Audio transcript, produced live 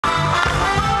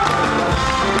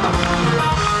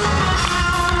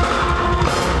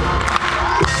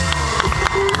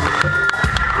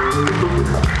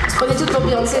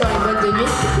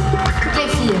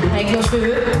Still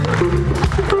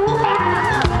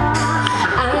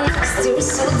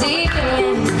so deep in your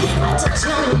eyes. I touch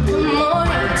you in the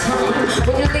morning time.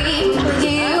 When you leave, where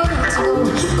you want to go.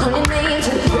 Call your name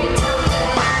to the breakdown.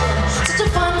 Such a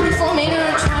fun way for me to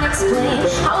try and explain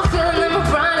how I'm feeling that my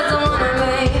pride is the one I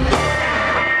blame.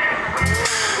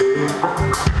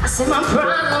 I say my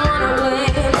pride is the one I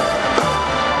blame.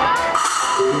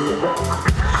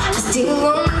 I still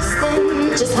want